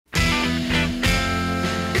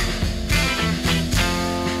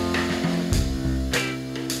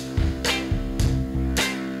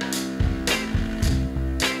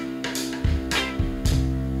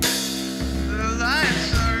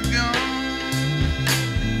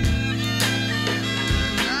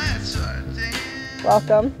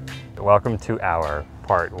welcome. Welcome to our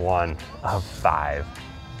part 1 of 5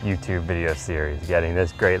 YouTube video series, getting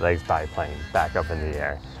this Great Lakes biplane back up in the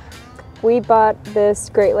air. We bought this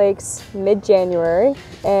Great Lakes mid-January,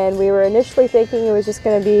 and we were initially thinking it was just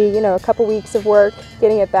going to be, a couple weeks of work,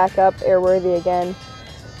 getting it back up airworthy again.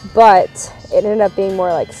 But it ended up being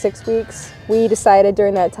more like 6 weeks. We decided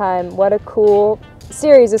during that time what a cool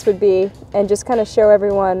series this would be, and just kind of show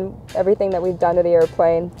everyone everything that we've done to the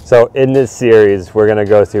airplane. So in this series, we're going to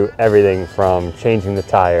go through everything from changing the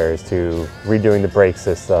tires to redoing the brake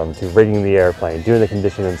system to rigging the airplane, doing the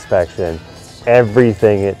condition inspection,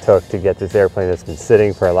 everything it took to get this airplane that's been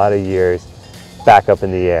sitting for a lot of years back up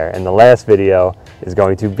in the air. And the last video is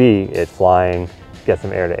going to be it flying, get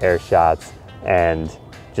some air-to-air shots, and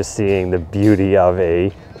just seeing the beauty of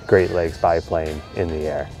a Great Lakes biplane in the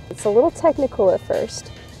air. It's a little technical at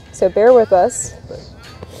first, so bear with us.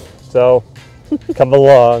 So come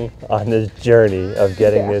along on this journey of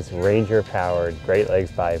getting this Ranger-powered Great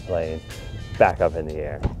Lakes biplane back up in the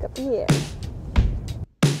air. Back up in the air.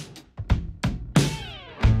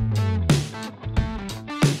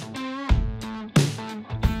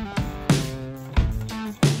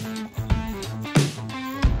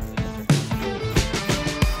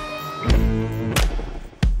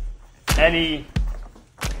 Any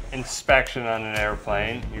inspection on an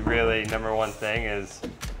airplane, you really, number one thing is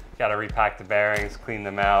got to repack the bearings, clean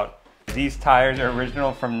them out. These tires are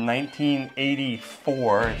original from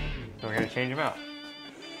 1984, so we're going to change them out.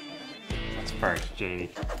 What's first,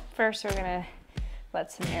 Janie? First, we're going to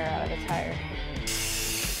let some air out of the tire.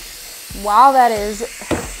 While that is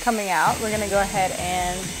coming out, we're going to go ahead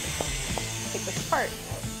and take this apart.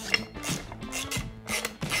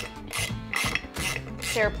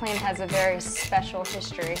 This airplane has a very special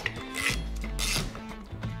history.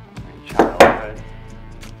 Childhood.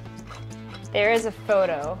 There is a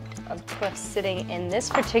photo of Cliff sitting in this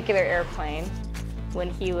particular airplane when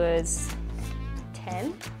he was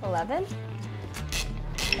 10, 11.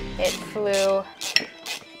 It flew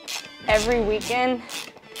every weekend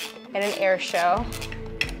at an air show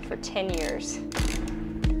for 10 years.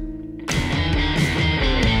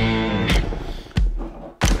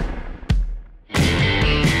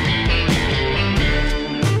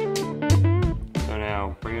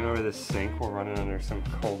 The sink, we're running under some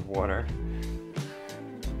cold water.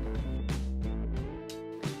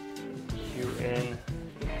 Cue in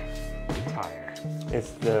the tire.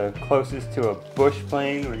 It's the closest to a bush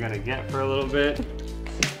plane we're gonna get for a little bit.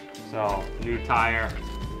 So, new tire.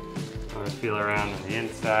 I'm gonna feel around on the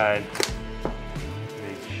inside.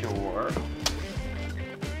 Make sure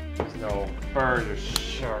there's no burrs or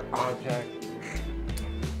sharp object.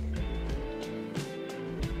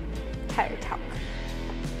 Tire talk.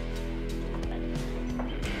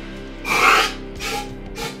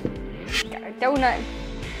 Donut.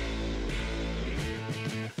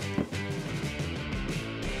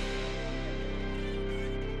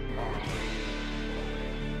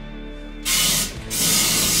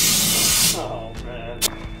 Oh man.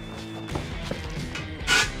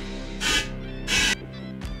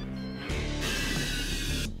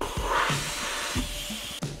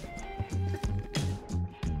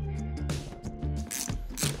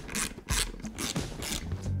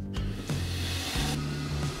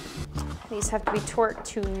 These have to be torqued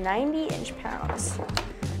to 90 inch-pounds.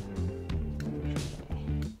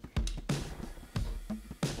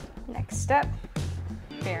 Next step,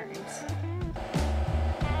 bearings.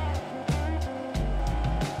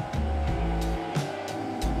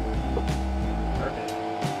 Perfect.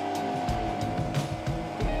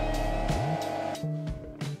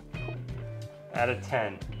 Out of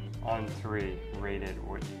 10 on 3 rated,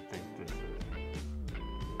 what do you think this is?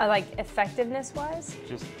 Like effectiveness-wise?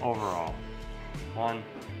 Just overall. 1,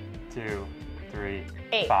 2, 3,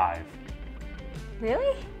 8. 5.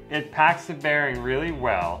 Really? It packs the bearing really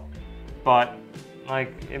well, but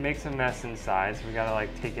it makes a mess inside, so we gotta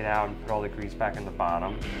take it out and put all the grease back in the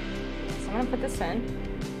bottom. So I'm gonna put this in.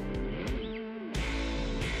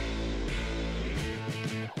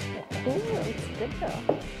 Ooh, it's good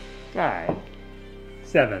though. Alright.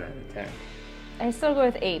 7 out of 10. I still go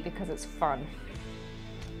with 8 because it's fun.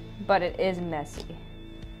 But it is messy.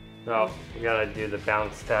 So we gotta do the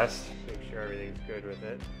bounce test. Make sure everything's good with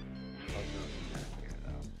it.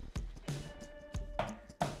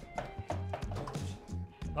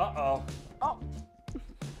 Uh-oh. Oh.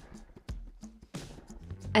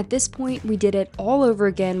 At this point, we did it all over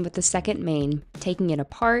again with the second main, taking it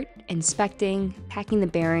apart, inspecting, packing the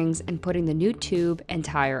bearings, and putting the new tube and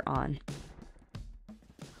tire on.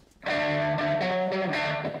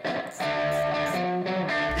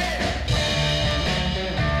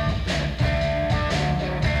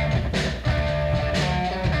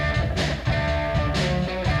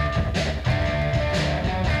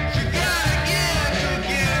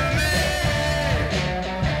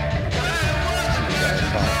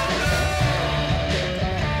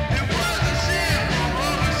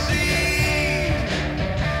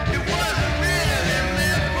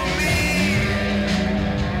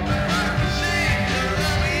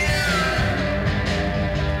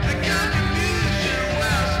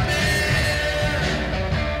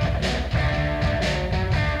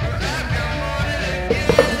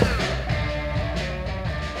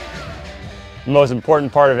 The most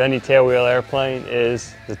important part of any tailwheel airplane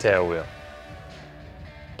is the tailwheel.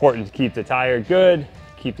 Important to keep the tire good,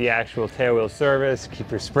 keep the actual tailwheel service, keep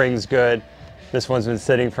your springs good. This one's been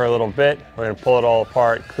sitting for a little bit. We're gonna pull it all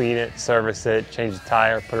apart, clean it, service it, change the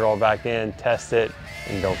tire, put it all back in, test it,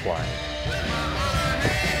 and go flying.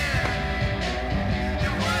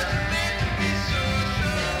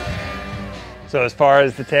 So as far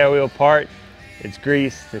as the tailwheel part, it's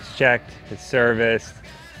greased, it's checked, it's serviced,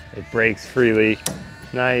 it brakes freely,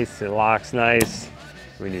 nice, it locks nice.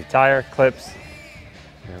 We need tire clips,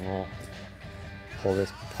 and we'll pull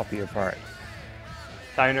this puppy apart.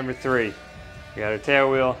 Tire number 3, we got our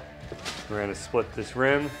tailwheel. We're gonna split this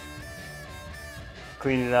rim,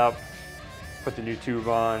 clean it up, put the new tube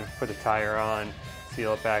on, put the tire on,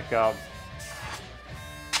 seal it back up.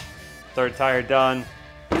 Third tire done.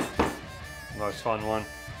 Most fun one.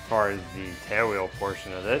 As far as the tailwheel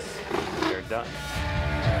portion of this, they're done.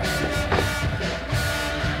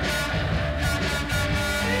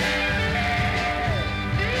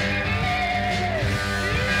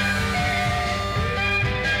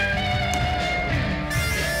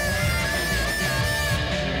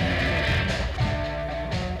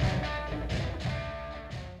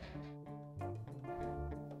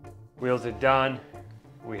 Wheels are done.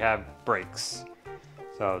 We have brakes.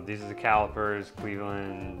 So these are the calipers,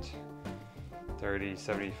 Cleveland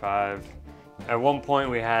 3075. At one point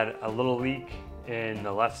we had a little leak in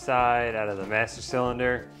the left side out of the master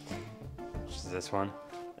cylinder, which is this one.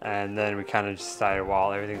 And then we kind of just decided,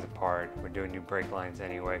 while everything's apart, we're doing new brake lines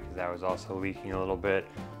anyway, because that was also leaking a little bit.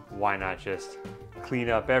 Why not just clean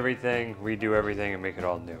up everything, redo everything, and make it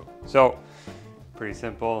all new? So, pretty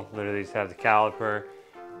simple. Literally just have the caliper,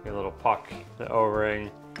 your little puck, the O-ring.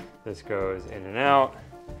 This goes in and out.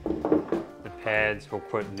 The pads, we'll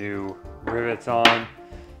put new rivets on,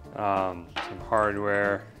 some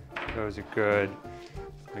hardware, those are good.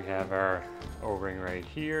 We have our O-ring right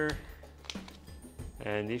here,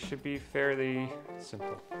 and these should be fairly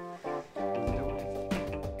simple.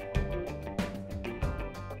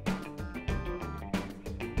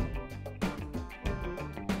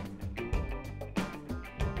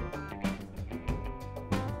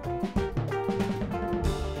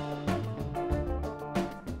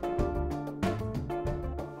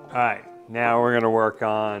 All right, now we're gonna work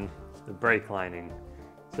on the brake lining.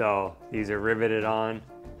 So these are riveted on,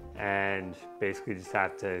 and basically just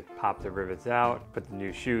have to pop the rivets out, put the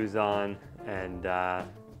new shoes on, and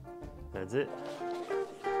that's it.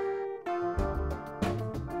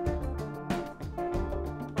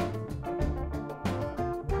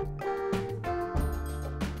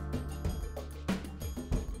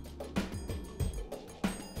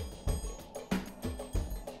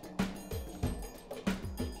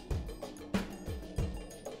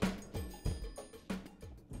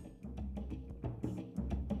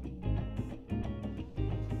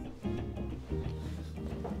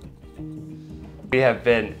 We have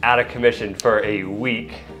been out of commission for a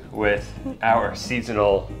week with our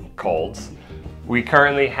seasonal colds. We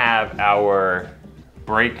currently have our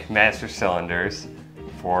brake master cylinders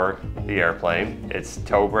for the airplane. It's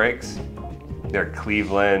toe brakes. They're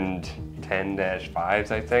Cleveland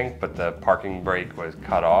 10-5s, I think, but the parking brake was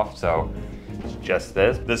cut off, so it's just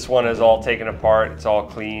this. This one is all taken apart, it's all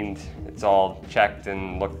cleaned, it's all checked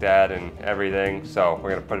and looked at and everything, so we're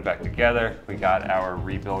gonna put it back together. We got our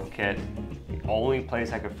rebuild kit. Only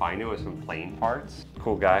place I could find it was some Plane parts.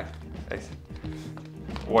 Cool guy. I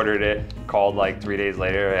ordered it, called like 3 days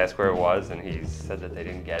later, asked where it was, and he said that they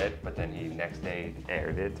didn't get it, but then he next day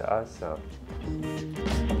aired it to us, so.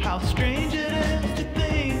 How strange it is to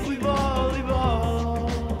think we've all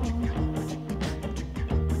evolved.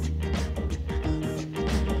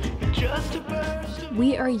 Just a burst of...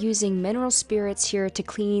 We are using mineral spirits here to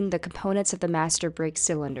clean the components of the master brake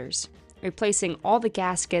cylinders. Replacing all the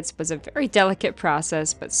gaskets was a very delicate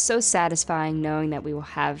process, but so satisfying knowing that we will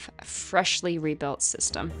have a freshly rebuilt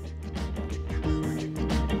system.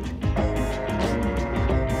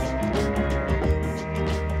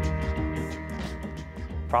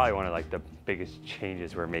 Probably one of like the biggest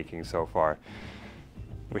changes we're making so far.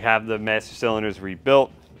 We have the master cylinders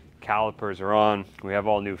rebuilt, calipers are on, we have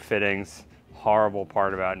all new fittings. Horrible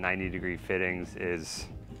part about 90-degree fittings is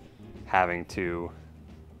having to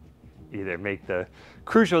either make the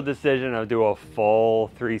crucial decision of do a full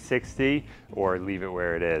 360 or leave it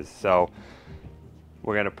where it is. So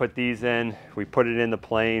we're gonna put these in. We put it in the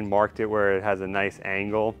plane, marked it where it has a nice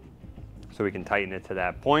angle so we can tighten it to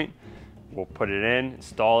that point. We'll put it in,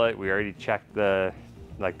 install it. We already checked the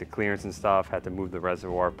clearance and stuff, had to move the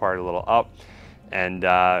reservoir part a little up, and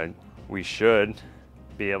we should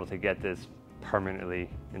be able to get this permanently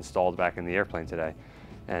installed back in the airplane today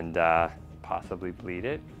and possibly bleed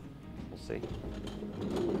it. We'll see.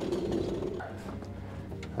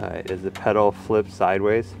 All right, is the pedal flipped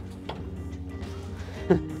sideways?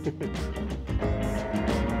 There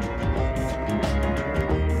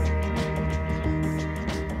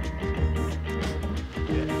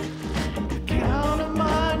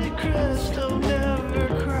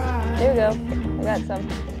you go. I got some.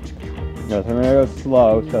 No, so I'm gonna go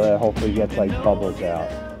slow so that hopefully gets like bubbles out.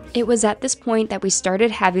 It was at this point that we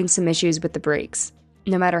started having some issues with the brakes.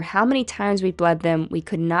 No matter how many times we bled them, we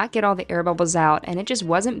could not get all the air bubbles out, and it just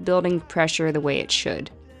wasn't building pressure the way it should.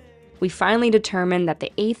 We finally determined that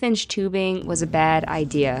the 1/8-inch tubing was a bad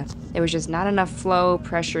idea. There was just not enough flow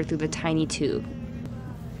pressure through the tiny tube.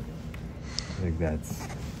 I think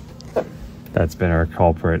that's been our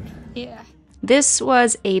culprit. Yeah. This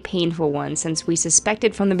was a painful one since we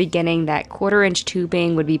suspected from the beginning that 1/4-inch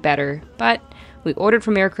tubing would be better, but we ordered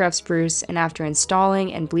from Aircraft Spruce, and after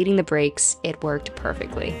installing and bleeding the brakes, it worked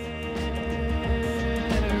perfectly. There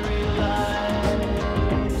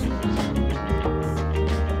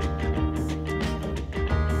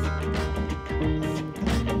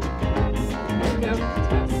you go. It's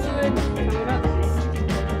got fluid coming up.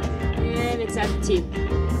 And it's at the tube.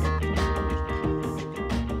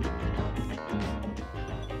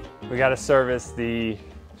 We got to service the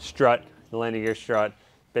strut, the landing gear strut.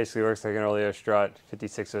 Basically works like an old air strut,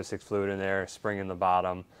 5606 fluid in there, spring in the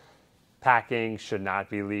bottom. Packing should not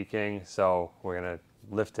be leaking, so we're gonna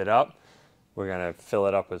lift it up. We're gonna fill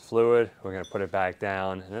it up with fluid. We're gonna put it back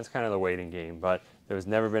down, and that's kind of the waiting game, but there's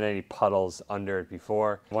never been any puddles under it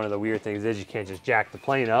before. One of the weird things is you can't just jack the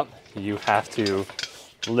plane up. You have to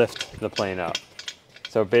lift the plane up.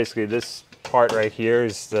 So basically this part right here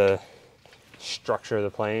is the structure of the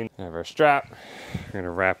plane. We have our strap. We're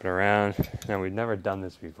gonna wrap it around. Now we've never done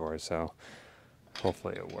this before, so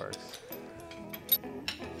hopefully it works.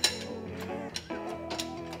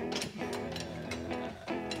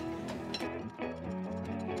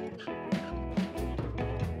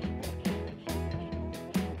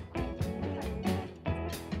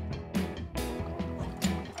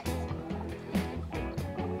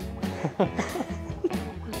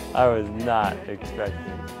 I was not expecting.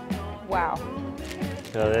 Wow.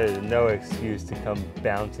 No, there's no excuse to come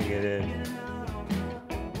bouncing it in.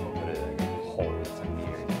 Put it in a hole that's a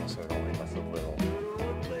meter now, so it only has a little.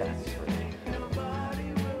 That's right.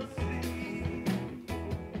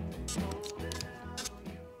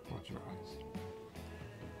 Watch your eyes.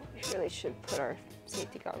 We really should put our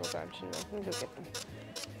safety goggles on, shouldn't we? Let me go get them.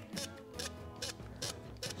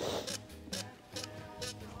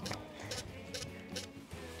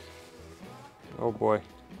 Oh boy.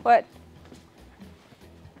 What?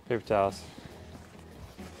 Paper towels.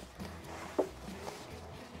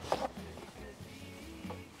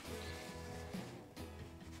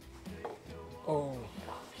 Oh.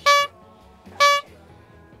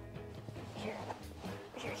 Here.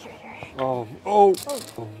 Here, here, here. Oh. Oh.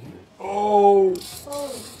 Oh. Oh.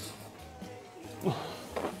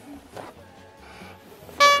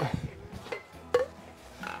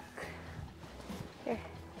 Here.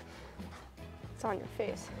 It's on your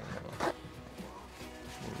face.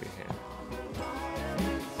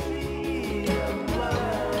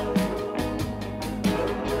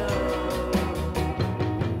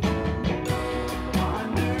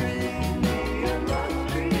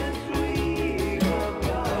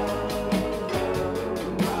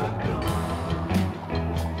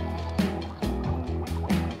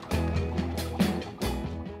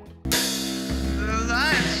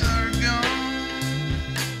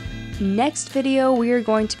 Next video, we are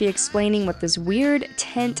going to be explaining what this weird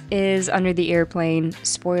tent is under the airplane.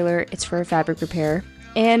 Spoiler, it's for a fabric repair.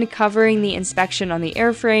 And covering the inspection on the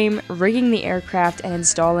airframe, rigging the aircraft, and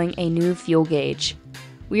installing a new fuel gauge.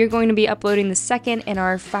 We are going to be uploading the second in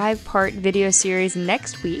our 5-part video series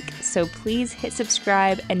next week, so please hit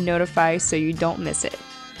subscribe and notify so you don't miss it.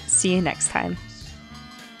 See you next time.